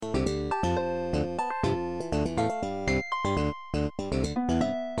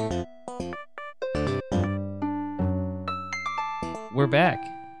We're back.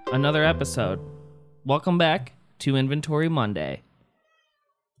 Another episode. Welcome back to Inventory Monday.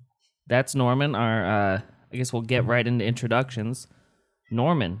 That's Norman. I guess we'll get right into introductions.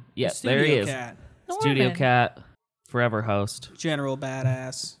 Norman. Yes, there he is. Cat. Studio Cat. Forever host. General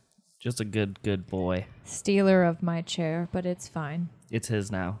badass. Just a good boy. Stealer of my chair, but it's fine. It's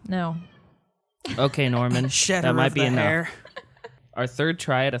his now. No. Okay, Norman. Shedder that might of be the enough. hair. Our third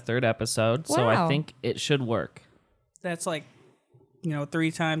try at a third episode, so I Wow. think it should work. That's like, 3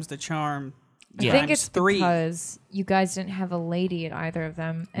 times the charm. I Yeah. think Times it's 3. because you guys didn't have a lady at either of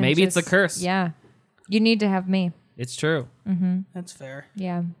them. and Maybe it's a curse. Yeah. You need to have me. It's true. That's fair.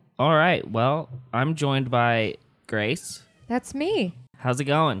 Yeah. All right. Well, I'm joined by Grace. That's me. How's it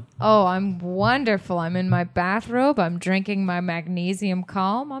going? Oh, I'm wonderful. I'm in my bathrobe. I'm drinking my magnesium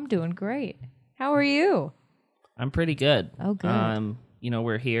calm. I'm doing great. How are you? I'm pretty good. Oh, good.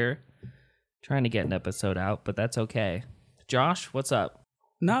 We're here trying to get an episode out, but that's okay. Josh, what's up?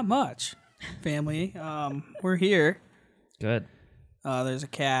 Not much, family. We're here. Good. There's a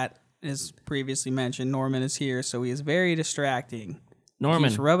cat, as previously mentioned. Norman is here, so he is very distracting. Norman.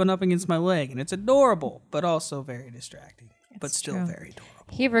 He's rubbing up against my leg, and it's adorable, but also very distracting. But It's still true. very adorable.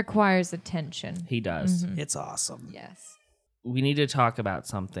 He requires attention. He does. It's awesome. Yes. We need to talk about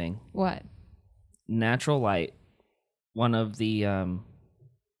something. What? Natural Light, one of the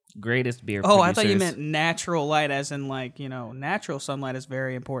greatest beer Oh, producers. I thought you meant natural light, as in natural sunlight is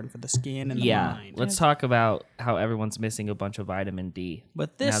very important for the skin and the Yeah. mind. Let's talk about how everyone's missing a bunch of vitamin D.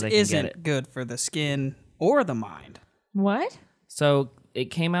 But Now this they can get isn't it. good for the skin or the mind. What? So it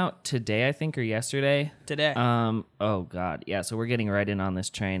came out today, I think, or yesterday. Today. Oh God, yeah. So we're getting right in on this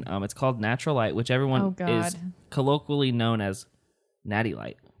train. It's called Natural Light, which everyone Oh, God. is colloquially known as Natty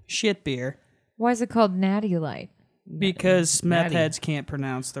Light. Shit beer. Why is it called Natty Light? Because meth Natty. heads can't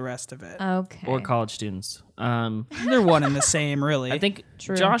pronounce the rest of it. Okay. Or college students. They're one and the same, really. I think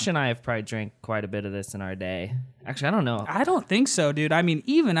True. Josh and I have probably drank quite a bit of this in our day. Actually, I don't know. I don't think so, dude. I mean,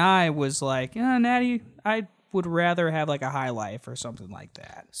 even I was like, Natty, I would rather have like a High Life or something like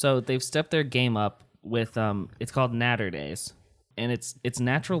that. So they've stepped their game up with it's called Natter Days, and it's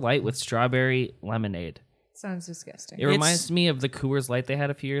Natural Light with strawberry lemonade. Sounds disgusting. It reminds me of the Coors Light they had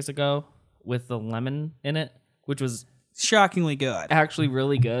a few years ago with the lemon in it, which was Shockingly good. actually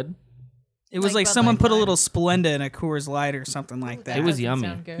really good. It was Like like Bud someone Light put a Lime. little Splenda in a Coors Light or something like that. It was Doesn't yummy.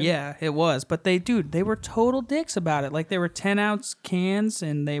 sound good. Yeah, it was. But they were total dicks about it. Like they were 10-ounce cans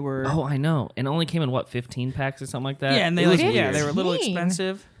and they were... Oh, I know. And it only came in 15 packs or something like that. yeah, and they It was like, weird. they were a little 15.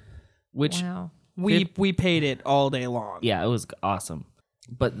 expensive. Which Wow. We paid it all day long. yeah, it was awesome.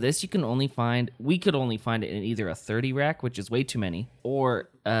 But this we could only find it in either a 30 rack, which is way too many, or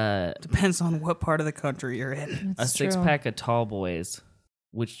Depends on what part of the country you're in. a That's true. 6-pack of Tall Boys,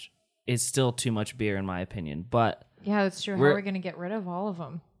 which is still too much beer in my opinion. But Yeah, that's true. How We're- are we going to get rid of all of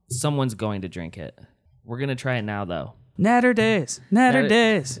them? someone's going to drink it. We're going to try it now, though. Natter days. Natter Natter-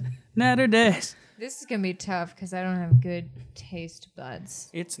 days. Natter days. This is going to be tough because I don't have good taste buds.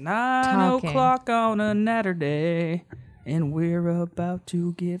 It's 9 Talking. o'clock on a natter day, and we're about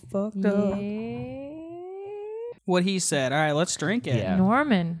to get fucked up. Yeah. What he said. All right, let's drink it. Yeah.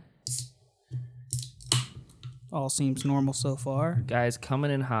 Norman. All seems normal so far. Guys,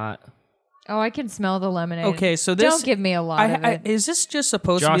 coming in hot. Oh, I can smell the lemonade. Okay, so this... Don't give me a lot of it. is this just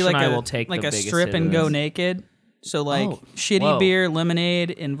supposed Josh to be like and I a, will take like the a biggest strip hit and of go this. naked? So like Oh, shitty whoa. beer,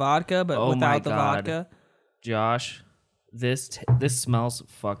 lemonade, and vodka, but Oh my without the God. vodka. Josh, this smells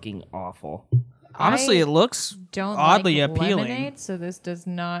fucking awful. Honestly, I it looks Don't oddly like appealing. lemonade, so this does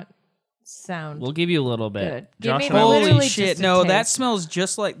not sound We'll give you a little bit. Good. Give Josh me and I will literally Holy take- shit! just a No, that taste. smells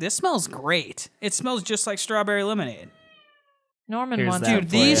just like this. Smells great. It smells just like strawberry lemonade. Norman Here's wants that it. Dude,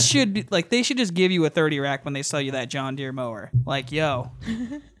 for these ya. should be like they should just give you a 30 rack when they sell you that John Deere mower. Like, yo,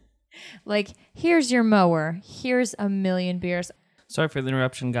 Like, here's your mower. Here's a million beers. Sorry for the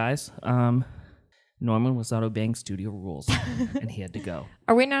interruption, guys. Norman was out obeying studio rules, and he had to go.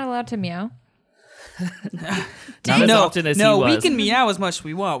 Are we not allowed to meow? Not as no, often as no, he was. we can meow as much as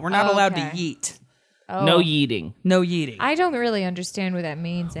we want. We're not allowed to Okay. yeet. Oh, No yeeting. No yeeting. I don't really understand what that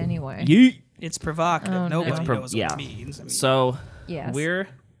means anyway. Yeet. It's provocative. Oh, no. Nobody It's knows what yeah. it means. I mean, So Yes.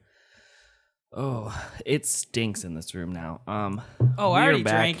 it stinks in this room now. I we're already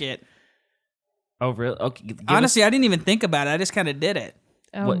back. drank it. Oh, really? Okay. give Honestly, us- I didn't even think about it. I just kind of did it.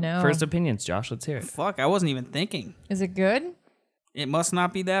 Oh, what, no. First opinions, Josh. Let's hear it. Fuck, I wasn't even thinking. Is it good? It must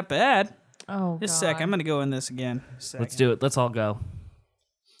not be that bad. Oh, Just a God. sec. I'm gonna go in this again. Let's do it. Let's all go.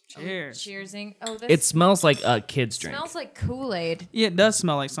 Cheers. Cheersing. Oh, this It smells like a kid's drink. smells like Kool-Aid. Yeah, it does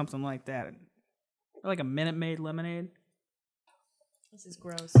smell like something like that. Like a Minute Maid lemonade. This is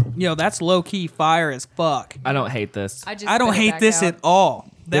gross. Yo, that's low key fire as fuck. I don't hate this. I don't hate this at all.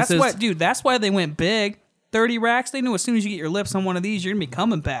 That's This is- why, dude. That's why they went big. 30 racks. They knew as soon as you get your lips on one of these, you're gonna be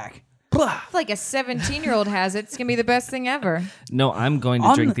coming back. Blah. If like a 17-year-old has it, it's gonna be the best thing ever. No, I'm going to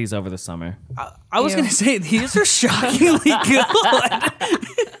On drink the- these over the summer. I was Ew. gonna say these are shockingly good.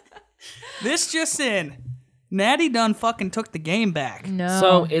 This just in, Natty done fucking took the game back. No.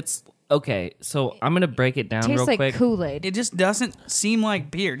 So it's okay. So I'm gonna break it down tastes real like quick. Kool-Aid. It just doesn't seem like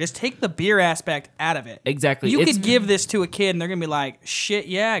beer. Just take the beer aspect out of it. Exactly. You It's- could give this to a kid and they're gonna be like, "Shit,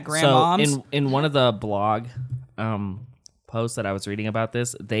 yeah, So grandmoms." in one of the blog posts that I was reading about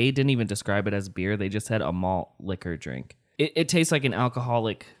this, they didn't even describe it as beer. They just said a malt liquor drink. It tastes like an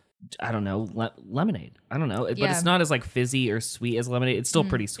alcoholic, I don't know, lemonade. I don't know, but Yeah. it's not as like fizzy or sweet as lemonade. It's still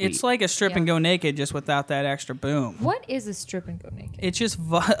pretty sweet. It's like a strip and go naked, just without that extra boom. What is a strip and go naked? It's just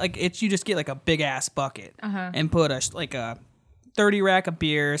like it's you just get like a big ass bucket and put a 30 rack of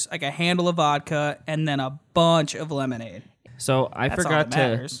beers, like a handle of vodka, and then a bunch of lemonade. So I That's all forgot that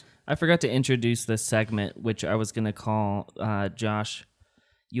to matters. introduce this segment, which I was gonna call Josh.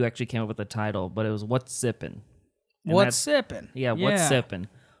 You actually came up with the title, but it was "What's Sippin'." And What's that's- sipping? Yeah, what's sippin'?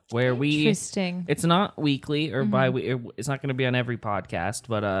 Where we Interesting. it's not weekly or it's not going to be on every podcast,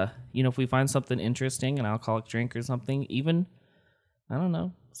 but if we find something interesting, an alcoholic drink or something, even I don't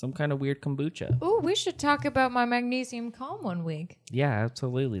know, some kind of weird kombucha. Ooh, we should talk about my magnesium calm one week. Yeah,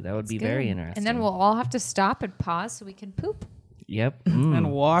 absolutely. That would be very Good. interesting. And then we'll all have to stop and pause so we can poop. Yep.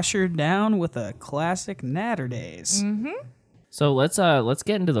 And wash her down with a classic Natter Days. So let's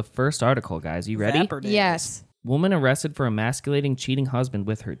get into the first article, guys. You ready? Vapor Days. Yes. Woman arrested for emasculating cheating husband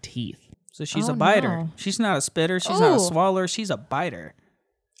with her teeth. So she's Oh, a biter. no. She's not a spitter. She's not a Ooh. swaller. She's a biter.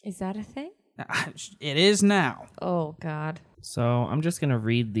 Is that a thing? It is now. Oh God. So I'm just gonna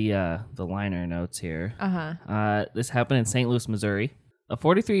read the liner notes here. Uh-huh. This happened in St. Louis, Missouri. A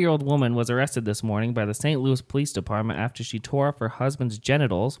 43-year-old woman was arrested this morning by the St. Louis Police Department after she tore off her husband's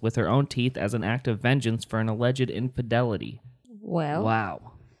genitals with her own teeth as an act of vengeance for an alleged infidelity. Well,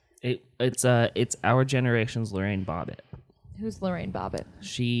 Wow. It's our generation's Lorraine Bobbitt. who's Lorraine Bobbitt?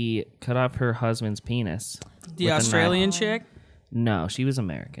 She cut off her husband's penis. The with a Australian knife. chick? No, she was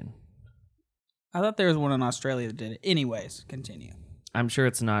American. I thought there was one in Australia that did it. Anyways, continue. I'm sure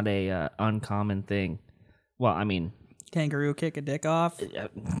it's not a uncommon thing. Well, I mean, Kangaroo kick a dick off.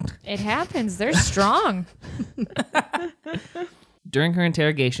 It happens. They're strong. during her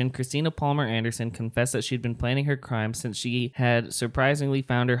interrogation, Christina Palmer Anderson confessed that she'd been planning her crime since she had surprisingly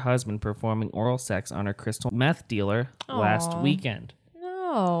found her husband performing oral sex on her crystal meth dealer last Aw. weekend.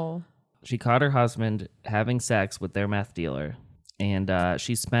 No. She caught her husband having sex with their meth dealer, and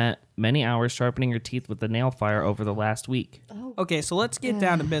she spent many hours sharpening her teeth with the nail file over the last week. Okay, so let's get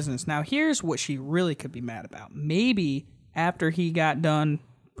down to business. Now, here's what she really could be mad about. Maybe after he got done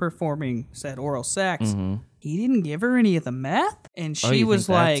performing said oral sex, he didn't give her any of the meth? And she you was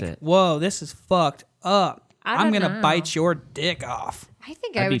think that's like, it? whoa, this is fucked up. I I'm don't going to know. bite your dick off. I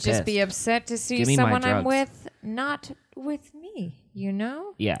think I'd I be would just pissed. be upset to see Give me my someone I'm drugs. with not with me, you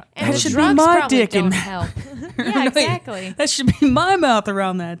know? Yeah. And That the should be drugs my probably dick in don't that. help. Yeah, exactly. That should be my mouth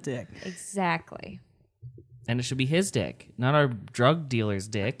around that dick. Exactly. And it should be his dick, not our drug dealer's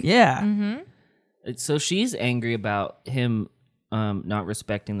dick. Yeah. So she's angry about him not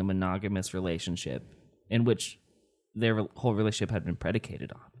respecting the monogamous relationship in which their whole relationship had been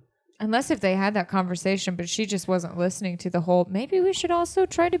predicated on. Unless if they had that conversation, but she just wasn't listening to the whole, maybe we should also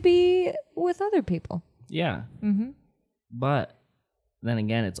try to be with other people. Yeah. But then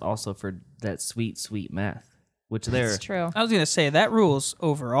again, it's also for that sweet, sweet meth, which they're It's true. I was going to say, that rules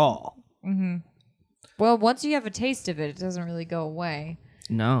overall. Well, once you have a taste of it doesn't really go away.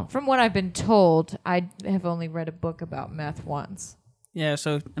 no. From what I've been told, I have only read a book about meth once. Yeah,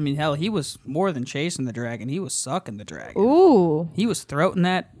 so, I mean, hell, he was more than chasing the dragon. He was sucking the dragon. Ooh. He was throating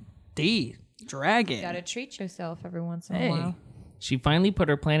that dragon. Gotta treat yourself every once in Hey. a while. She finally put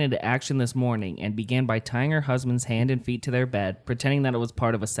her plan into action this morning and began by tying her husband's hand and feet to their bed, pretending that it was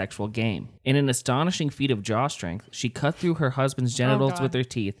part of a sexual game. In an astonishing feat of jaw strength, she cut through her husband's genitals God. with her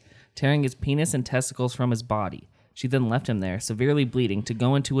teeth, tearing his penis and testicles from his body. She then left him there, severely bleeding, to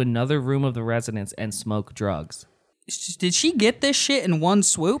go into another room of the residence and smoke drugs. Did she get this shit in one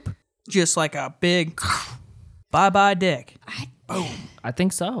swoop? Just like a big bye-bye dick. I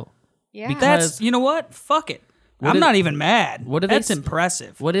think so. Yeah. Because- That's, you know what? Fuck it. I'm is- not even mad. what do they That's s-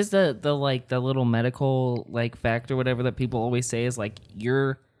 impressive. What is the little medical fact or whatever that people always say is like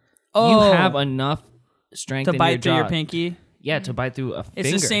you have enough strength To in bite your through your jaw. pinky. Yeah, to bite through a It's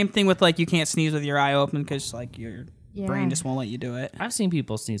finger. the same thing with like you can't sneeze with your eye open because like your Yeah. brain just won't let you do it. I've seen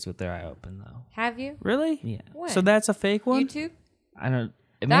people sneeze with their eye open though. Have you? Really? Yeah. When? So that's a fake one? YouTube? I don't.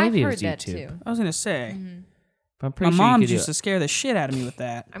 I've Maybe it heard was that YouTube. too. I was gonna say, But I'm my pretty sure mom you could used do to scare the shit out of me with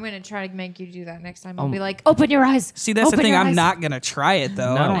that. I'm gonna try to make you do that next time. I'll be like, open your eyes. See, that's Open the thing. your I'm eyes. not gonna try it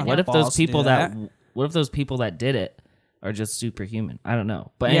though. I don't No. have What the if those balls to do people What if those people that did it are just superhuman? I don't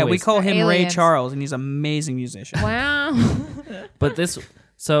know. But Yeah, we anyways, call him Ray aliens. Charles, and he's an amazing musician. Wow. but this.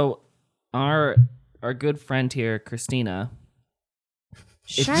 So our good friend here, Christina.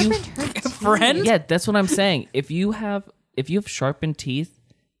 If you- Sharpened her teeth. Friend? Yeah, that's what I'm saying. If you have sharpened teeth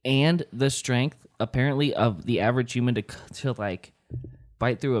and the strength apparently of the average human to like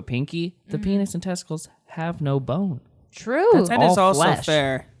bite through a pinky, the penis and testicles have no bone. True. That all is also flesh.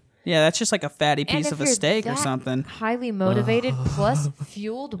 fair. Yeah, that's just like a fatty And piece if of a you're steak or that something. highly motivated plus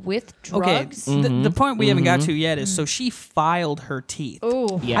fueled with Okay, drugs. the point we haven't got to yet is so she filed her teeth.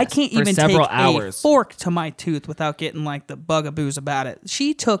 Oh, Yes, I can't for even several take hours. a fork to my tooth without getting like the bugaboos about it.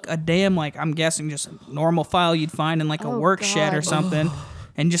 She took a damn like I'm guessing just a normal file you'd find in like a Oh, work shed or God. something,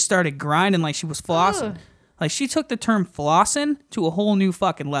 and just started grinding like she was flossing. Ugh. Like she took the term flossing to a whole new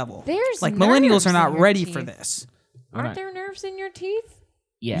fucking level. There's like millennials nerves are not in your ready for teeth. this. aren't there nerves in your teeth?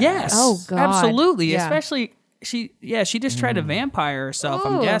 Yeah. Yes. Oh, God. Absolutely. Yeah. Especially she just tried to vampire herself,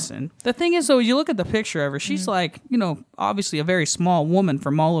 I'm Ooh. guessing. The thing is though, you look at the picture of her, she's like, obviously a very small woman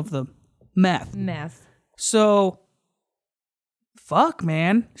from all of the meth. Meth. So fuck,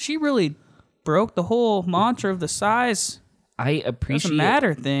 man. She really broke the whole mantra of the size I doesn't appreciate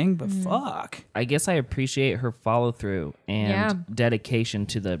matter thing, but fuck. I guess I appreciate her follow through and Yeah. dedication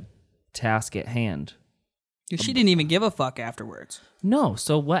to the task at hand. She didn't even give a fuck afterwards. No,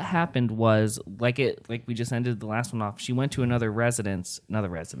 so what happened was like we just ended the last one off. She went to another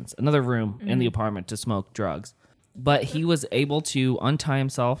room in the apartment to smoke drugs. But he was able to untie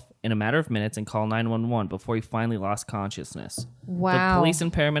himself in a matter of minutes and call 911 before he finally lost consciousness. Wow. The police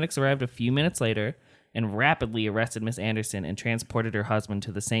and paramedics arrived a few minutes later and rapidly arrested Miss Anderson and transported her husband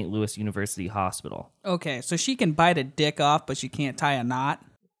to the St. Louis University Hospital. Okay, so she can bite a dick off, but she can't tie a knot.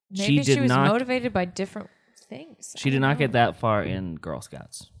 Maybe She she, did was not- motivated by different things. She did not get that far in Girl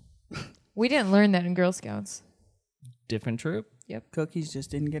Scouts. We didn't learn that in Girl Scouts. Different troop. Cookies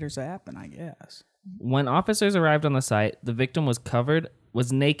just didn't get her zapping, I guess. When officers arrived on the site, the victim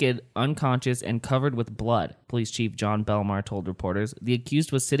was naked, unconscious, and covered with blood, Police Chief John Belmar told reporters. The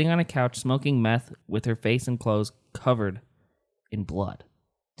accused was sitting on a couch smoking meth with her face and clothes covered in blood.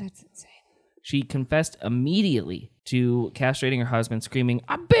 That's insane. She confessed immediately to castrating her husband, screaming,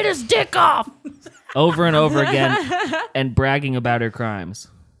 "I bit his dick off!" over and over again, and bragging about her crimes.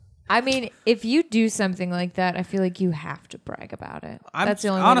 I mean, if you do something like that, I feel like you have to brag about it. That's the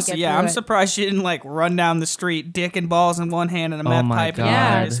only honestly, way to get yeah. through I'm it. surprised she didn't like run down the street, dick and balls in one hand and a meth my pipe in the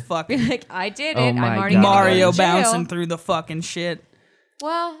God. other. Just Be fucking like, I did Oh it. my I'm already God. gonna go to Mario jail. bouncing through the fucking shit.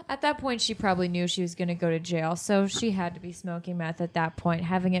 Well, at that point, she probably knew she was going to go to jail, so she had to be smoking meth at that point,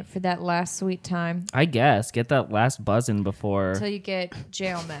 having it for that last sweet time I guess. Get that last buzz in before. until you get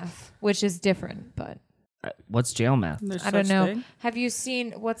jail meth, which is different, but What's jail meth? There's I don't such know. thing. Have you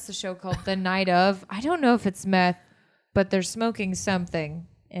seen, what's the show called? The Night of? I don't know if it's meth, but they're smoking something,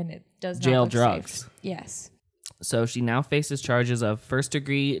 and it does not Jail look drugs. safe. Yes. So she now faces charges of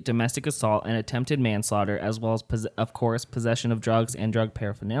first-degree domestic assault and attempted manslaughter, as well as, of course, possession of drugs and drug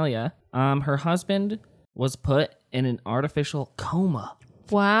paraphernalia. Her husband was put in an artificial coma.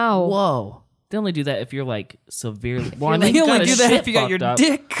 Wow. Whoa. They only do that if you're like severely. Well, I like- mean, You only kinda do that shit if you got your fucked up.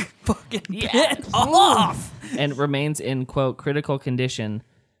 dick fucking bit off. And remains in quote critical condition,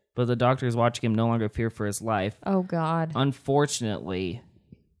 but the doctors watching him no longer fear for his life. Oh, God. Unfortunately,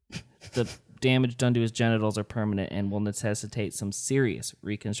 the damage done to his genitals are permanent and will necessitate some serious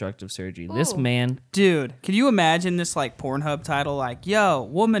reconstructive surgery. This Ooh. man, Dude, can you imagine this like Pornhub title like, yo,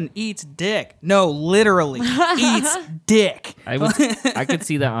 woman eats dick. No, literally eats dick. I could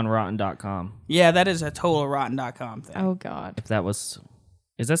see that on Rotten.com. Yeah, that is a total Rotten.com thing. Oh, God. If that was,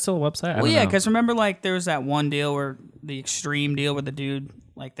 is that still a website? I Well, don't yeah, know. because remember, like, there was that one deal where the extreme deal where the dude,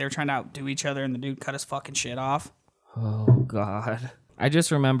 like, they were trying to outdo each other and the dude cut his fucking shit off. Oh God, I just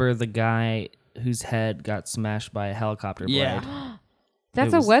remember the guy whose head got smashed by a helicopter blade. Yeah.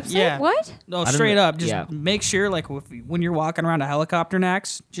 That's It a was- website? Yeah. What? No, don't straight know- up. Just yeah. make sure, like, when you're walking around a helicopter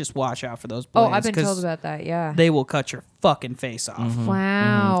next, just watch out for those blades. Oh, I've been 'cause told about that. Yeah. They will cut your fucking face off.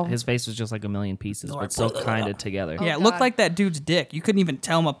 Wow. His face was just like a million pieces, but still kind of together. Yeah, it God. looked like that dude's dick. You couldn't even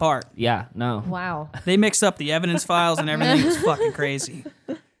tell them apart. Yeah, no. Wow. They mixed up the evidence files and everything. It was fucking crazy.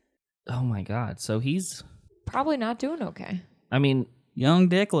 Oh my God. So he's, Probably not doing okay. I mean, Young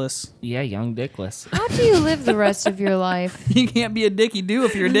dickless. yeah, young dickless. How do you live the rest of your life? You can't be a dicky do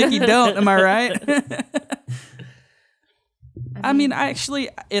if you're a dicky don't. Am I right? I mean, actually,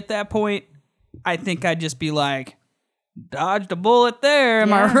 at that point, I think I'd just be like, Dodged a bullet there.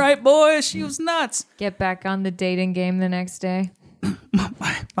 Am I Yeah. right, boys? She was nuts. Get back on the dating game the next day.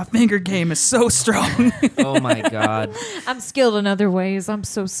 My finger game is so strong. Oh my God. I'm skilled in other ways. I'm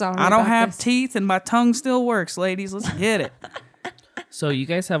so sorry. I don't about have this. teeth and my tongue still works, ladies. Let's get it. So you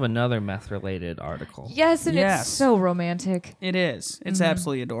guys have another meth-related article. Yes, and Yes. it's so romantic. It is. It's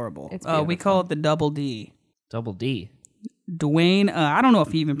absolutely adorable. It's We beautiful. call it the Double D. Double D. Dwayne, I don't know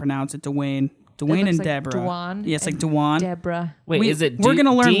if you even pronounce it Dwayne. Dwayne looks and like Deborah. Dwan Yeah, it's like and Dwan. Deborah. Wait, We- we're D-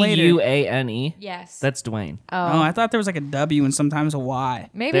 gonna learn later. D-U-A-N-E? Yes. That's Dwayne. Oh, I thought there was like a W and sometimes a Y.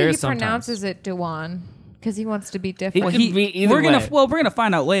 Maybe There he is sometimes. pronounces it Dewan because he wants to be He different. could be either we're gonna way. we're gonna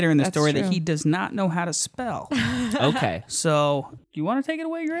find out later in the That's story true. that he does not know how to spell. Okay. So, do you want to take it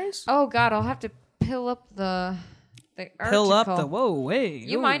away, Grace? Oh God, I'll have to pill up the article. Pill up the wait.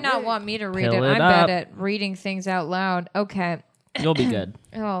 You might not want me to read Pill it. it I'm bad up. at reading things out loud. Okay. You'll be good.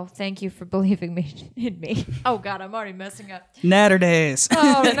 Oh, thank you for believing in me. Oh God, I'm already messing up. Natter days.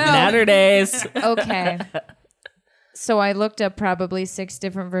 Oh no. Natter days. Okay. So I looked up probably 6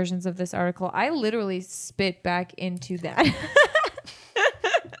 different versions of this article. I literally spit back into that.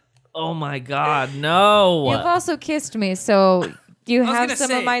 Oh my God, no. You've also kissed me, so you was have gonna some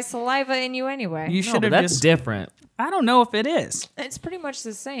say, of my saliva in you anyway. You No, should but have that's just. different. I don't know if it is. It's pretty much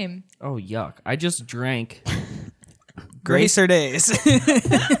the same. Oh, yuck. I just drank. Gracer days.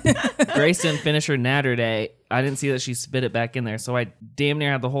 Grace didn't finish her natter day. I didn't see that she spit it back in there, so I damn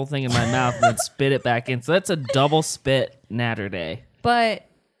near had the whole thing in my mouth and then spit it back in. So that's a double spit natter day. But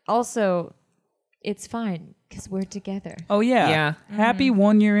also, it's fine because we're together. Oh yeah. Yeah. Happy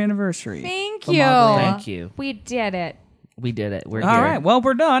 1 year anniversary. Thank From you. our brain. Thank you. We did it. We did it. We're All here. right. Well,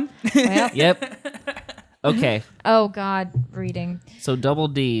 we're done. Well, Yep. Okay. oh God, reading. So double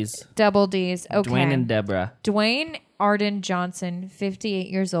D's. Double D's. Okay. Dwayne and Deborah. Dwayne Arden Johnson, 58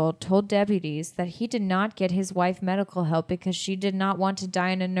 years old, told deputies that he did not get his wife medical help because she did not want to die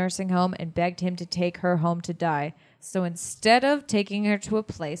in a nursing home and begged him to take her home to die. So instead of taking her to a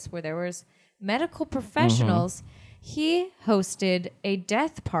place where there was medical professionals, he hosted a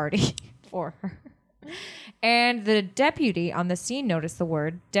death party for her. And the deputy on the scene noticed the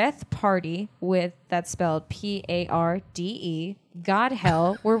word death party with that's spelled P-A-R-D-E, God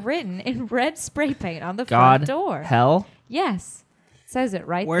hell, were written in red spray paint on the front God. door. Hell. Yes. Says it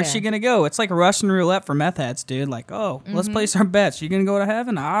right Where's there. she gonna go? It's like Russian roulette for meth heads, dude. Like, oh, let's place our bets. You gonna go to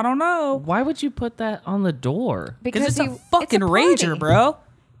heaven? I don't know. Why would you put that on the door? Because it's he- a fucking party. rager, bro.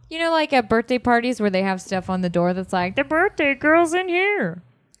 You know, like at birthday parties where they have stuff on the door that's like, the birthday girl's in here.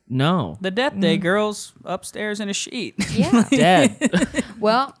 No. The death day girl's upstairs in a sheet. Yeah. Dead.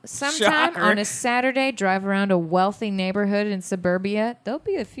 Well, sometime Shocker. on a Saturday, drive around a wealthy neighborhood in suburbia. There'll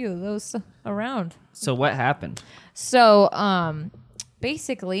be a few of those around. So what happened? So,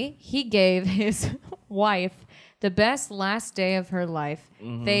 basically, he gave his wife the best last day of her life.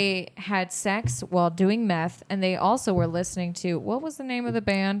 Mm-hmm. They had sex while doing meth, and they also were listening to, what was the name of the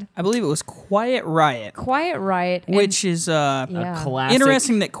band? I believe it was Quiet Riot, Quiet Riot. and- which is yeah. Classic.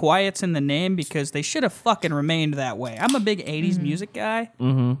 interesting that Quiet's in the name because they should have fucking remained that way. I'm a big 80s music guy.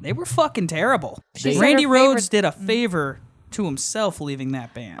 Mm-hmm. They were fucking terrible. She said Randy her Rhodes favorite- did a favor to himself leaving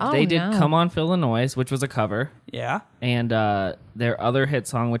that band. Oh, They did no. Come On Illinois, which was a cover. Yeah. And their other hit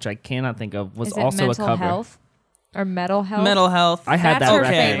song, which I cannot think of, was Is it also Mental a cover. Health? Or Mental Health? Mental Health. I had That's that her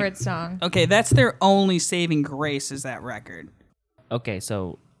record. favorite song. Okay, that's their only saving grace is that record. Okay,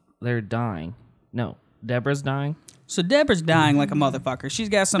 so they're dying. No, Deborah's dying. So Deborah's dying like a motherfucker. She's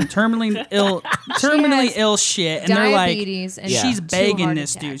got some terminally ill shit, and diabetes they're and like, she's two begging heart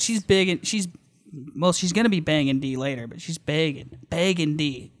this dude. attacks. She's gonna be banging D later, but she's begging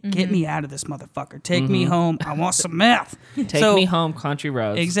D. Get me out of this motherfucker. Take me home. I want some meth. Take me home, country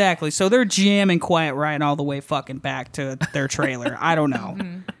roads. Exactly. So they're jamming Quiet Riot all the way fucking back to their trailer. I don't know.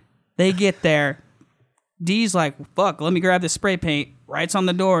 They get there. D's like, fuck, let me grab this spray paint. Writes on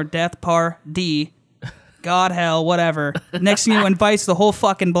the door, Death Par D. God, hell, whatever. Next thing you know, invites the whole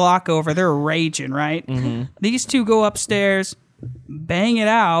fucking block over. They're raging, right? These two go upstairs, bang it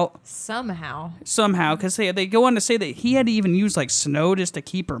out Somehow. somehow, because they go on to say that he had to even use like snow just to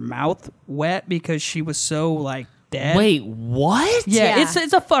keep her mouth wet because she was so like dead. Wait, what? Yeah, Yeah.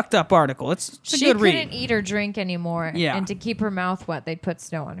 it's a fucked up article. It's a She good couldn't read. eat or drink anymore. Yeah. And to keep her mouth wet, they'd put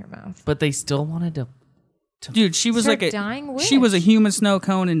snow on her mouth. But they still wanted to. Dude, she was her like dying she was a wish. human snow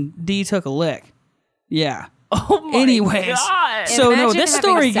cone, and D took a lick. Yeah. Oh my Anyways, God. so no, Imagine this having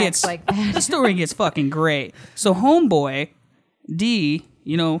story sex gets like that. this story gets fucking great. So homeboy D,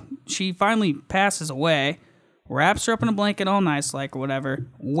 you know, she finally passes away, wraps her up in a blanket all nice like or whatever,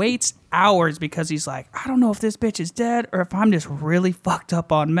 waits hours because he's like, I don't know if this bitch is dead or if I'm just really fucked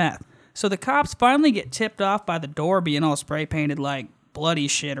up on meth. So the cops finally get tipped off by the door being all spray painted like bloody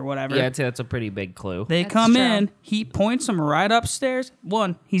shit or whatever. Yeah, I'd say that's a pretty big clue. They That's come true. in. He points them right upstairs.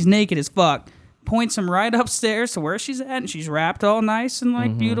 One, he's naked as fuck. Points them right upstairs to where she's at, and she's wrapped all nice and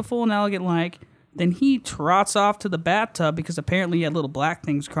like beautiful and elegant like. Then he trots off to the bathtub because apparently he had little black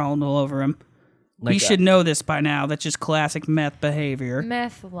things crawling all over him. Like He should know this by now. That's just classic meth behavior.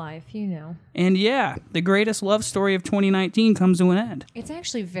 Meth life, you know. And yeah, the greatest love story of 2019 comes to an end. It's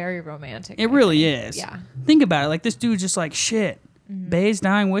actually very romantic. It really is. Yeah. Think about it. Like, this dude's just like, shit. Bay's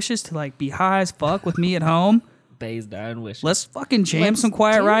dying wishes to like be high as fuck with me at home. Bay's dying wish. Let's fucking jam Let's some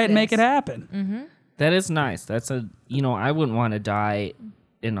Quiet do Riot and make this. it happen. That is nice. That's I wouldn't want to die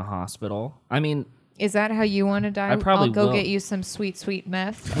in a hospital. I mean, Is that how you want to die? I probably I'll go will. get you some sweet, sweet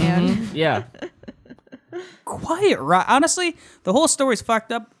meth. And yeah. Quiet Riot. Honestly, the whole story's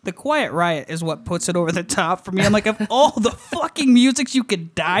fucked up. The Quiet Riot is what puts it over the top for me. I'm like, of all the fucking musics you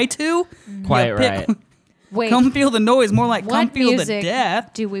could die to, Quiet you pick- Riot. wait, Come feel the noise, more like come what feel the music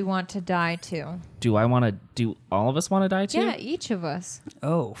death. do we want to die to? Do all of us want to die to? Yeah, each of us.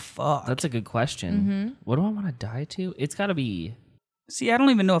 Oh, fuck. That's a good question. What do I want to die to? It's got to be. See, I don't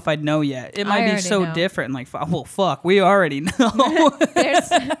even know if I'd know yet. It might be already so know. different. Like, well, fuck, we already know. There's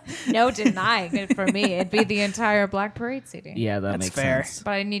no denying it for me. It'd be the entire Black Parade CD. Yeah, that That's makes fair. sense.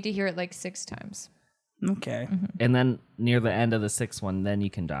 But I need to hear it like 6 times. Okay. And then near the end of the sixth one, then you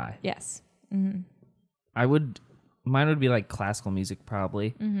can die. Yes. Mine would be like classical music probably.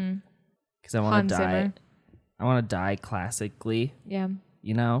 Because I want Hans to die. Zimmer. I want to die classically, Yeah.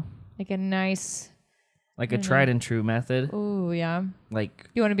 you know? Like a nice. Like a tried and true method. Ooh, yeah. Like,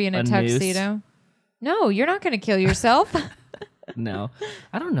 You want to be in a noose. tuxedo? No, you're not going to kill yourself. No.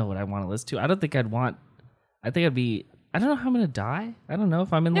 I don't know what I want to listen to. I don't think I'd want. I think I'd be. I don't know how I'm going to die. I don't know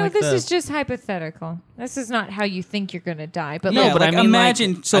if I'm in No, like this the. is just hypothetical. This is not how you think you're going to die. But No, Yeah, but like, I mean,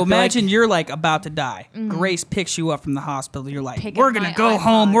 imagine. like, so I feel imagine like- you're like about to die. Grace picks you up from the hospital. You're like, Pick we're up gonna my go iPod.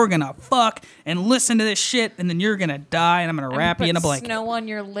 home. We're gonna fuck and listen to this shit, and then you're gonna die, and I'm gonna I'm wrap gonna you in a put blanket. snow on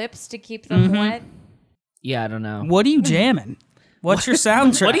your lips to keep them wet. Yeah, I don't know. What are you jamming? What's your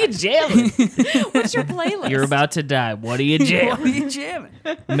soundtrack? What are you jamming? What's your playlist? You're about to die. What are you What jamming? are you jamming?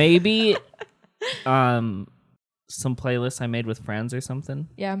 Maybe, some playlists I made with friends or something.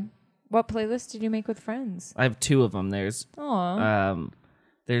 Yeah. What playlist did you make with friends? I have 2 of them. Aw.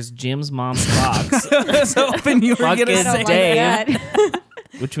 There's Jim's mom's box, I was hoping you were Fucking gonna I don't say like Dave. that.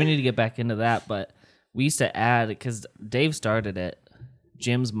 which we need to get back into that. But we used to add because Dave started it.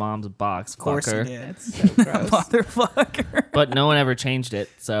 Jim's mom's box, Of course fucker. he did. So gross. Motherfucker. But no one ever changed it,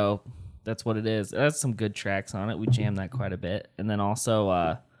 so that's what it is. That's some good tracks on it. We jammed that quite a bit, and then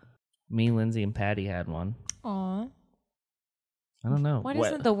also me, Lindsay, and Patty had one. Aw. I don't know. Why What-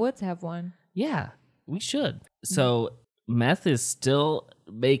 doesn't the Woods have one? Yeah, we should. So meth is still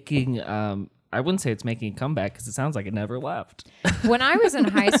making. I wouldn't say it's making a comeback because it sounds like it never left. When I was in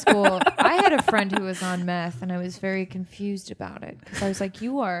high school, I had a friend who was on meth, and I was very confused about it because I was like,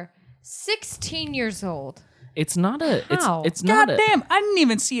 "You are 16 years old." It's not a. How? It's not God a. damn! I didn't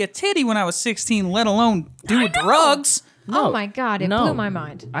even see a titty when I was 16, let alone do drugs. No, Oh my God, it no. blew my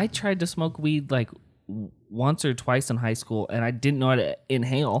mind. I tried to smoke weed like once or twice in high school, and I didn't know how to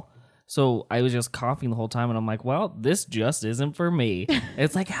inhale. So I was just coughing the whole time, and I'm like, well, this just isn't for me.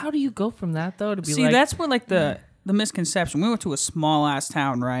 It's like, how do you go from that, though, to be See, like... that's what like the misconception. We went to a small ass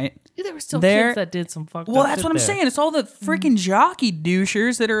town, right? there were still there- kids that did some fucked Well, up that's shit what I'm there. saying. It's all the freaking jockey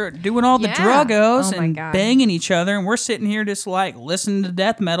douchers that are doing all the Yeah. druggos Oh my and God. banging each other, and we're sitting here just like listening to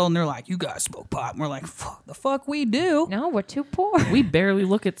death metal, and they're like, "You guys smoke pot," and we're like, "Fuck the fuck we do." No, we're too poor. We barely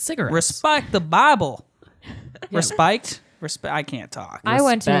look at cigarettes. Respect the Bible. Respect. I can't talk. I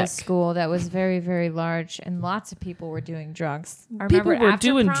went to a Respect. school that was very, very large, and lots of people were doing drugs. I People remember were after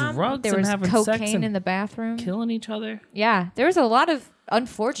doing prom, drugs There and was having sex cocaine and in the bathroom. Killing each other. Yeah, there was a lot of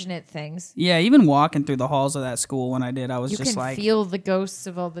unfortunate things. Yeah, even walking through the halls of that school when I did, I was You just can like, feel the ghosts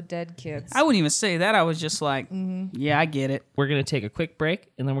of all the dead kids. I wouldn't even say that. I was just like, Mm-hmm. yeah, I get it. We're going to take a quick break,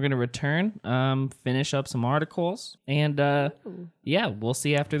 and then we're going to return, finish up some articles, and, yeah, we'll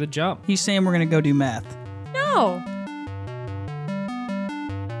see after the jump. He's saying we're gonna go do meth. No.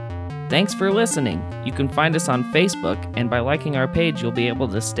 Thanks for listening. You can find us on Facebook, and by liking our page, you'll be able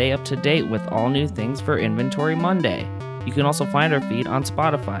to stay up to date with all new things for Inventory Monday. You can also find our feed on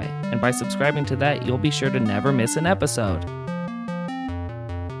Spotify, and by subscribing to that, you'll be sure to never miss an episode.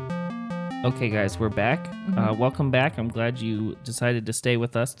 Okay, guys, we're back. Welcome back. I'm glad you decided to stay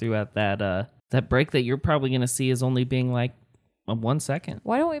with us throughout that break that you're probably going to see as only being like 1 second.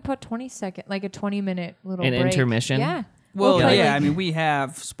 Why don't we put 20-second, like a 20-minute little An break? intermission? Yeah. Well, We'll play, yeah, like- I mean, we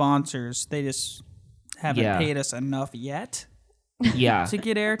have sponsors. They just haven't Yeah. paid us enough yet. Yeah. to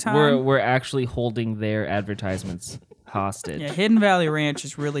get airtime. We're actually holding their advertisements hostage. Yeah, Hidden Valley Ranch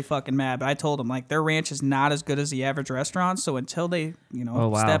is really fucking mad. But I told them, like, their ranch is not as good as the average restaurant. So until they, Oh,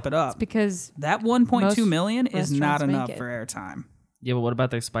 wow. step it up, Because that 1.2 million is not restaurants make enough it. for airtime. Yeah, but what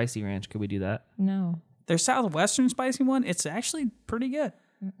about their spicy ranch? Could we do that? no. Their Southwestern spicy one, it's actually pretty good.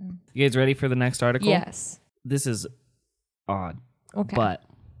 You guys ready for the next article? Yes. This is odd, Okay. but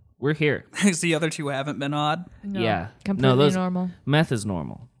we're here. Because the other two haven't been odd. No, Yeah. Completely those normal. meth is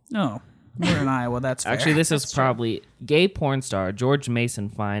normal. No, we're in Iowa. That's fair. Actually, this is probably gay porn star George Mason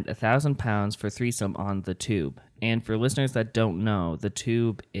fined £1,000 for threesome on the Tube. And for listeners that don't know, the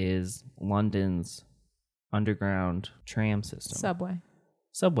Tube is London's underground tram system.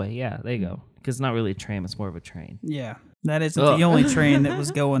 Subway, yeah, there you go. Because it's not really a tram; it's more of a train. Yeah, that isn't Ugh. the only train that was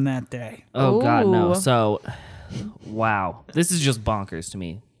going that day. Oh God, no! Ooh. So, wow, this is just bonkers to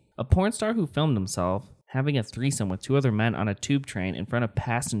me. A porn star who filmed himself having a threesome with two other men on a tube train in front of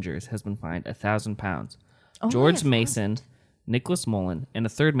passengers has been fined £1,000. George Mason, Nicholas Mullen, and a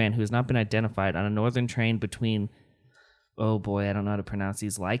third man who has not been identified on a northern train between, oh boy, I don't know how to pronounce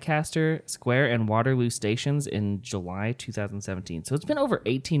these, Leicester Square and Waterloo stations in July 2017. So it's been over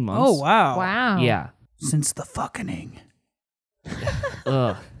 18 months. Oh wow! Wow. Yeah. Since the fucking.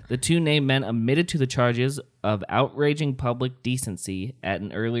 Ugh. The two named men admitted to the charges of outraging public decency at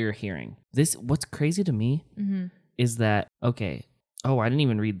an earlier hearing. What's crazy to me is that, okay, oh, I didn't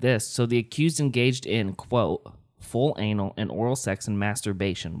even read this. So the accused engaged in, quote, full anal and oral sex and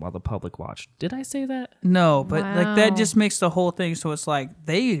masturbation while the public watched. Did I say that? No, but like that Wow. just makes the whole thing so it's like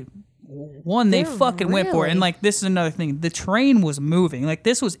they They're fucking went for it. And really- like this is another thing. The train was moving. Like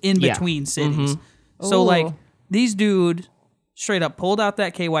this was in Yeah. between cities. So Ooh. like these dude straight up pulled out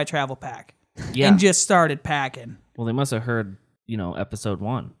that KY travel pack Yeah. and just started packing. Well, they must have heard, episode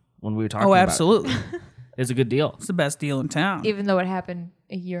 1 when we were talking Oh, about absolutely. it. It's a good deal. It's the best deal in town. Even though it happened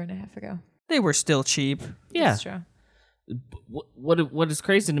a year and a half ago. They were still cheap. Yeah. That's true. What is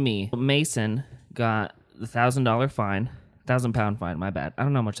crazy to me, Mason got the $1,000 fine, £1,000 fine, my bad. I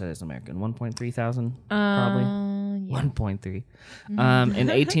don't know how much that is in American. 1.3 thousand, probably. Yeah. 1.3. An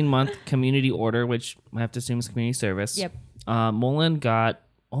 18-month community order, which I have to assume is community service. Yep. Mullen got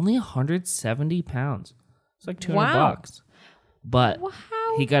only 170 pounds. It's like $200. Wow. But Wow.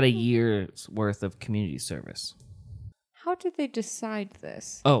 he got a year's worth of community service. How did they decide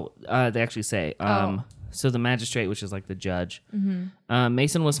this? Oh, they actually say. So the magistrate, which is like the judge,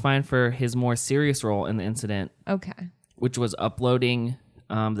 Mason was fined for his more serious role in the incident, Okay. which was uploading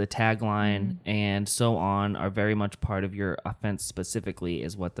the tagline and so on are very much part of your offense specifically,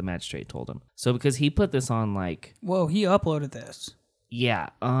 is what the magistrate told him. So because he put this on like, Whoa, he uploaded this. yeah,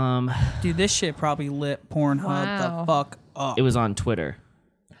 Dude, this shit probably lit Pornhub Wow. the fuck up. it was on Twitter.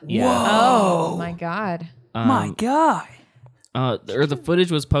 Yeah. Oh my God. My God. Or the footage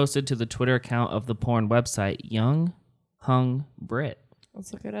was posted to the Twitter account of the porn website Young Hung Brit.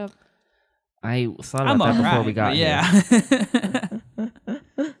 Let's look it up. I thought I'm about that before alright, we got but here.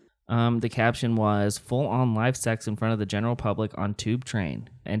 yeah. The caption was full-on live sex in front of the general public on tube train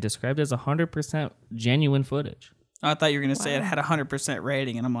and described as 100% genuine footage. I thought you were gonna say it had a 100%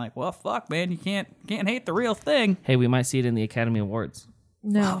 rating, and I'm like, well, fuck, man, you can't hate the real thing. Hey, we might see it in the Academy Awards.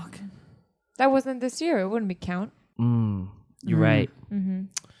 No. That wasn't this year. It wouldn't be count. You're right.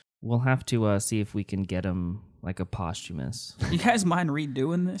 We'll have to see if we can get him like a posthumous. You guys mind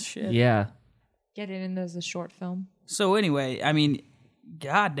redoing this shit? Yeah. Get it in as a short film. So anyway, I mean,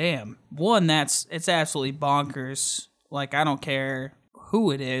 goddamn. One, it's absolutely bonkers. Like, I don't care who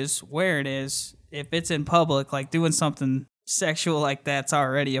it is, where it is. If it's in public, like doing something sexual like that's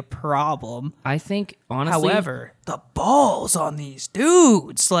already a problem. I think, honestly... However, the balls on these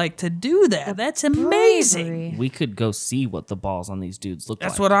dudes, like to do that, that's amazing. Bravery. we could go see what the balls on these dudes look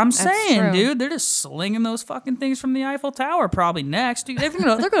That's like. what I'm saying, true. dude. They're just slinging those fucking things from the Eiffel Tower probably next, dude. They're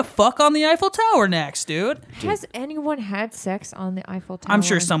gonna fuck on the Eiffel Tower next, dude. Has anyone had sex on the Eiffel Tower? I'm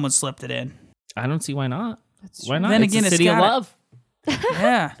sure someone slipped it in. I don't see why not. Why not? Then It's again, a it's city of gotta- love.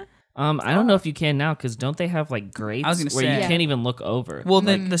 Yeah. I don't know if you can now, because don't they have like grates I was gonna where say. you Yeah. can't even look over? Well,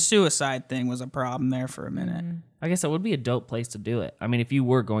 the suicide thing was a problem there for a minute. I guess that would be a dope place to do it. I mean, if you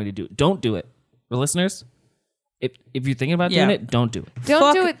were going to do it, don't do it. For listeners, if you're thinking about doing Yeah. it, don't do it. Don't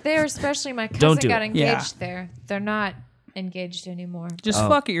Fuck do it. it there, especially my Don't cousin do got it. engaged Yeah. there. They're not engaged anymore. Just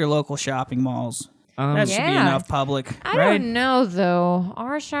fuck at your local shopping malls. That should be Yeah. enough public, I right? don't know though.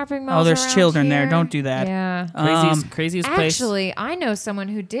 Our shopping malls. Oh, there's around children there. here- Don't do that. Yeah. Craziest place. Actually, I know someone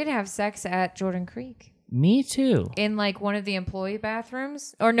who did have sex at Jordan Creek Me too. in like one of the employee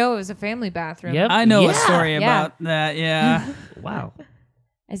bathrooms. Or no, it was a family bathroom. Yep. I know a Yeah. story Yeah. about that. Yeah. Wow.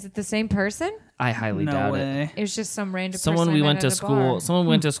 Is it the same person? I highly No doubt it. way. It was just some random Someone person we I went met to at a school. bar. Someone we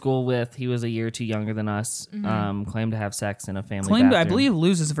went to school with. He was a year or two younger than us. Claimed to have sex in a family Claimed, I bathroom. believe,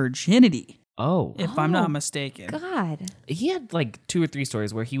 loses virginity, Oh, if I'm not mistaken. God. he had like 2 or 3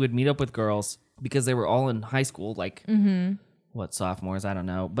 stories where he would meet up with girls because they were all in high school, like what, sophomores? I don't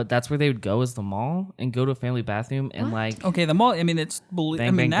know. But that's where they would go, is the mall, and go to a family bathroom and like Okay, the mall. I mean, it's.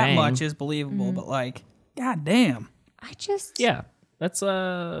 Bang, bang, that bang. much is believable, but like, god damn. I just. yeah, that's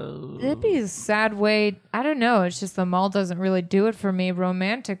It'd be a sad way. I don't know. It's just the mall doesn't really do it for me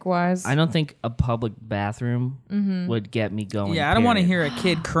romantic wise. I don't think a public bathroom would get me going. Yeah, I don't want to period. hear a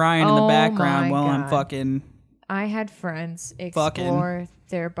kid crying in the Oh background my while I'm God. fucking. I had friends Fucking. explore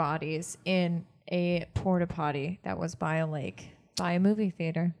their bodies in a porta potty that was by a lake, by a movie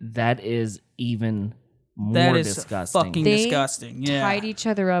theater. That is even more That is disgusting. fucking They disgusting. Yeah. tied each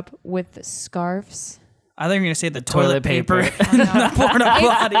other up with scarves. I think you're gonna say the toilet toilet paper, paper. in the porta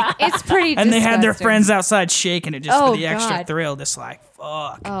potty. It's pretty And they had their disgusting. friends outside shaking it just Oh, for the extra God. thrill. Just like,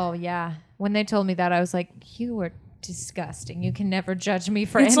 fuck. Oh, yeah. When they told me that, I was like, you are disgusting. You can never judge me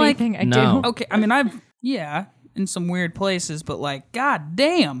for It's like- anything I No. do. Okay, I mean, yeah, in some weird places, but like, god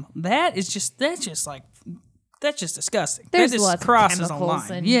damn, that's just disgusting. There's that just lots of crosses a chemicals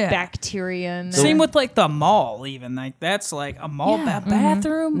line. and Yeah. bacteria in there. Same with like the mall, even like that's like a mall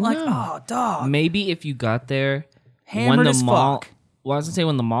bathroom. Like, oh, dog, Maybe if you got there hammered when the as mall. fuck. Well, I was gonna say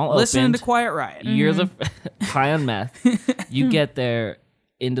when the mall Listening opened. to Quiet Riot. You're the high on meth. You get there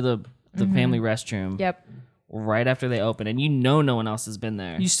into the family restroom Yep. right after they open, and you know no one else has been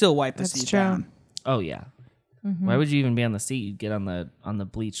there. You still wipe the That's seat true. down. Oh yeah. Why would you even be on the seat? You'd get on the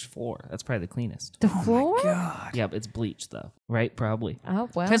bleached floor. That's probably the cleanest. The floor? Yeah, but it's bleached though, right? Probably. Oh,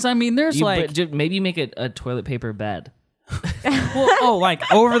 well. Because I mean, there's You, like, but maybe make it a toilet paper bed. like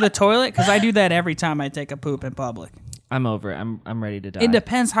over the toilet. Because I do that every time I take a poop in public. I'm over it. I'm ready to die. It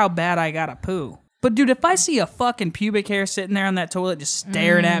depends how bad I gotta poo. But dude, if I see a fucking pubic hair sitting there on that toilet just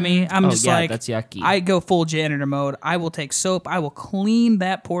staring at me, I'm Oh, just yeah, like, that's yucky. I go full janitor mode. I will take soap. I will clean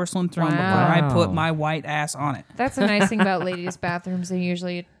that porcelain throne before I put Wow. my white ass on it. That's a nice thing about ladies' bathrooms. They're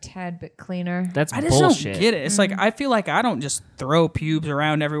usually a tad bit cleaner. That's I just bullshit. don't get it. It's like I feel like I don't just throw pubes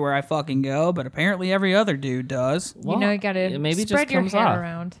around everywhere I fucking go, but apparently every other dude does. You know, you gotta it maybe spread just your comes head off.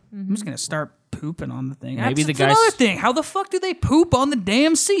 around. I'm just gonna start pooping on the thing. Maybe That's the guy's- another thing. How the fuck do they poop on the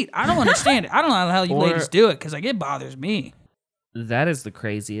damn seat? I don't understand it. I don't know how you Or- ladies do it because like it bothers me. That is the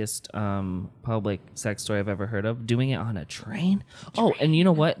craziest public sex story I've ever heard of. Doing it on a train. Oh, and you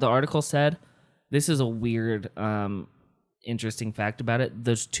know what? The article said this is a weird, interesting fact about it.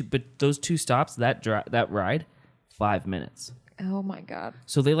 Those two stops, that ride, 5 minutes. Oh my god.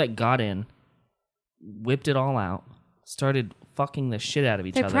 So they like got in, whipped it all out, started fucking the shit out of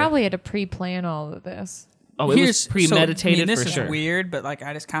each They other. probably had to pre-plan all of this. Oh, it was premeditated this for is sure. weird, but like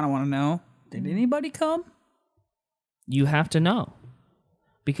I just kind of want to know: did anybody come? You have to know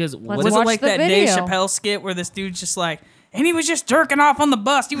because Let's what Was is it watch like the that Dave video. Chappelle skit where this dude's just like, and he was just jerking off on the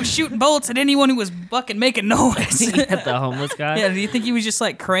bus. He was shooting bullets at anyone who was fucking making noise. at the homeless guy? Yeah, do you think he was just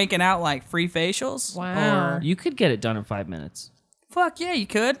like cranking out like free facials? Wow. Or, You could get it done in 5 minutes. fuck yeah, you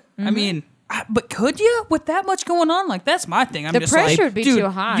could. I mean, but could you with that much going on? Like that's my thing. I'm The just pressure like, would be dude, too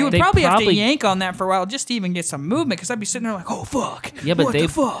high. You would They probably have to probably- yank on that for a while just to even get some movement. Because I'd be sitting there like, oh fuck, Yeah, but what they the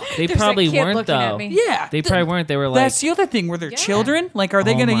fuck? they There's a probably kid weren't looking at though. me. Yeah, They probably weren't. They were like, that's the other thing. Were there children? Like, are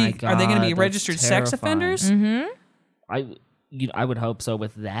they Oh gonna my are they gonna be God, registered that's sex terrifying. offenders? I would hope so.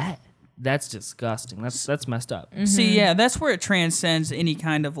 With that, that's disgusting. That's messed up. See, yeah, that's where it transcends any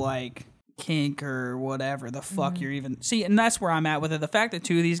kind of like kink or whatever the fuck you're even see, and that's where I'm at with it. The fact that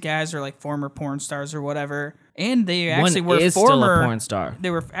two of these guys are like former porn stars or whatever, and they actually One were is former still a porn star. They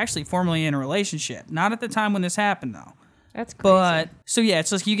were actually formerly in a relationship. Not at the time when this happened though. That's crazy. But so yeah,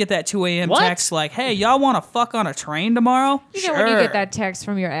 it's like you get that 2 a.m. What? text like, "Hey, y'all want to fuck on a train tomorrow?" you know when you get that text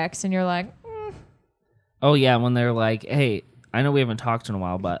from your ex and you're like, Oh yeah, when they're like, hey, I know we haven't talked in a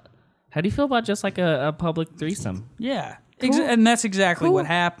while, but how do you feel about just like a public threesome? Yeah, and that's exactly what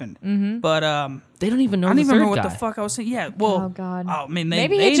happened. But They don't even know I don't the even third remember guy. what the fuck I was saying. Yeah, well, Oh, God. I mean,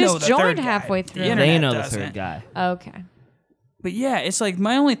 Maybe they he know just the joined third guy. halfway The through. They internet know the doesn't. third guy. okay. But yeah, it's like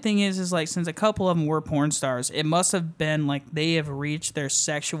my only thing is like since a couple of them were porn stars, it must have been like they have reached their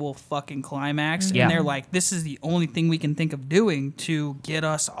sexual fucking climax, Yeah. and they're like, this is the only thing we can think of doing to get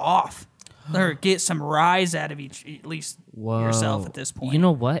us off or get some rise out of at least yourself at this point. You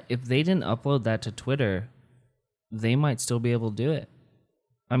know what? If they didn't upload that to Twitter, they might still be able to do it.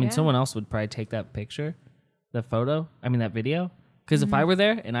 I mean, Yeah. someone else would probably take that picture, that photo. I mean, that video. Because if I were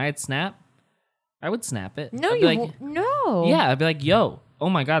there and I had Snap, I would snap it. No, I'd be you like, no. Yeah, I'd be like, yo, oh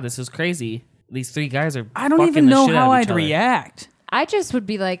my God, this is crazy. These three guys are I don't fucking even the know shit out how of I'd each other. react. I just would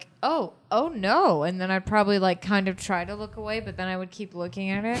be like, oh no. And then I'd probably like kind of try to look away, but then I would keep looking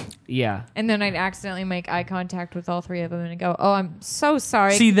at it. Yeah. And then I'd accidentally make eye contact with all three of them and go, oh, I'm so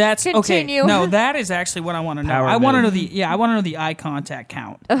sorry. See, that's Continue. okay. No, that is actually what I want to know. Power I want to move. know I want to know the eye contact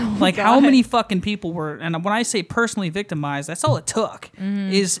count. Oh Like God. how many fucking people were, and when I say personally victimized, that's all it took.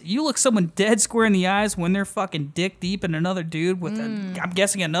 Mm-hmm. Is you look someone dead square in the eyes when they're fucking dick deep in another dude with I'm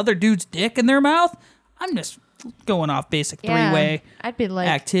guessing another dude's dick in their mouth. I'm just going off basic three-way I'd be like,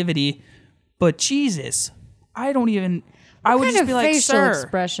 activity. But Jesus, I don't even. I would what just kind be of like, facial sir,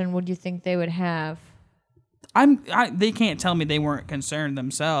 expression would you think they would have? they can't tell me they weren't concerned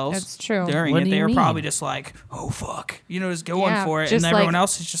themselves. That's true. During What it, do they you were mean? probably just like, "Oh fuck," just going Yeah, for it, just and everyone like-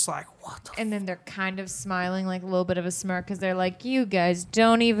 else is just like, "What the?" And then they're kind of smiling, like a little bit of a smirk, because they're like, you guys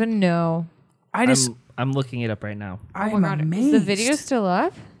don't even know. I just, I'm looking it up right now. I'm Oh my God, amazed. is the video still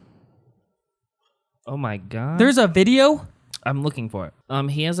up? Oh my god. There's a video. I'm looking for it.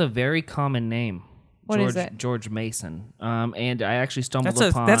 He has a very common name. What George, is it? George Mason. And I actually stumbled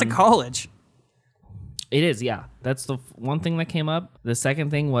That's upon. a college. It is, yeah. That's the one thing that came up. The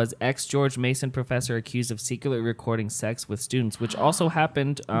second thing was ex-George Mason professor accused of secretly recording sex with students, which also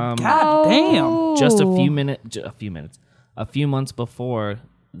happened God Oh. damn. just a few months before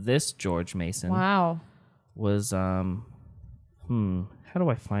this George Mason Wow. was. How do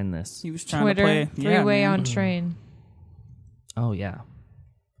I find this? He was trying Twitter, to play three-way man. on train. Oh yeah.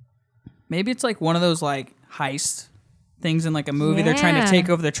 Maybe it's like one of those like heist things in like a movie. They're trying to Yeah. take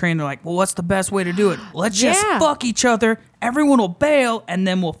over the train. They're like, well, what's the best way to do it? Let's just Yeah. fuck each other. Everyone will bail, and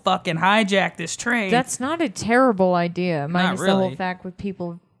then we'll fucking hijack this train. That's not a terrible idea, minus the really. whole fact with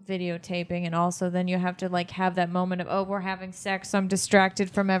people videotaping, and also then you have to like have that moment of, oh, we're having sex, so I'm distracted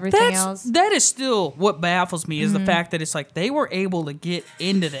from everything else. That is still what baffles me Mm-hmm. is the fact that it's like they were able to get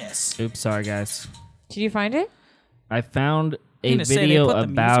into this. Oops, sorry guys. Did you find it? I found a I'm gonna say they video put the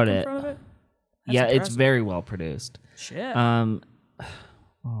about music in it. front of it? That's Yeah, it's impressive. very well produced. Shit. Oh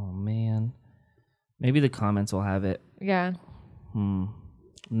man. Maybe the comments will have it. Yeah.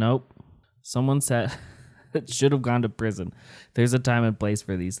 Nope. Someone said it should have gone to prison. There's a time and place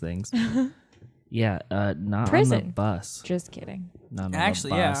for these things. Yeah, not on the Prison. bus. Just kidding. Not on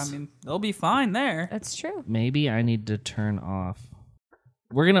Actually, the yeah. bus. I mean, they'll be fine there. That's true. Maybe I need to turn off.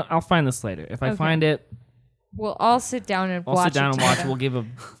 I'll find this later. If I Okay. find it, We'll all sit down and I'll watch sit down it and watch. together. We'll give a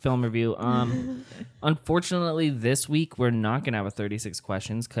film review. Unfortunately, this week we're not gonna have a 36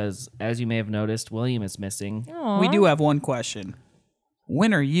 questions because, as you may have noticed, William is missing. Aw. We do have one question.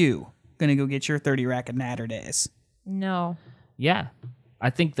 When are you gonna go get your 30 rack of natter days? No. Yeah, I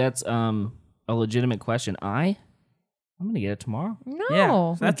think that's a legitimate question. I'm gonna get it tomorrow.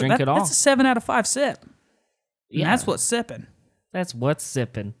 No. Yeah, drink it all. That's a 7 out of 5 sip. Yeah, And that's what's sipping. That's what's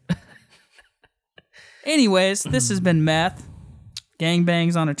sipping. Anyways, this has been Meth.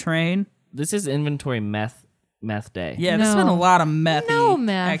 Gangbangs on a train. This is inventory meth day. Yeah, there's been a No. lot of methy No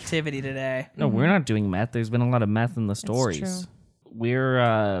meth. activity today. No, we're not doing meth. There's been a lot of meth in the stories. true.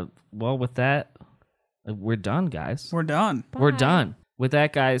 We're well with that. We're done, guys. We're done. We're done with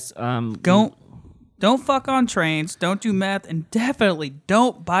that, guys. Don't fuck on trains. Don't do meth, and definitely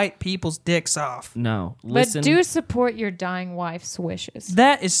don't bite people's dicks off. No, But listen. do support your dying wife's wishes.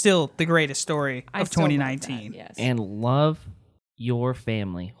 That is still the greatest story I of still love 2019. that, yes. and love your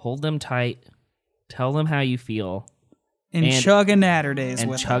family. Hold them tight. Tell them how you feel. And chug a natter days And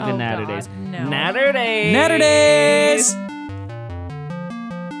with chug Oh, a natter God, days. no. Natter days. Natter days.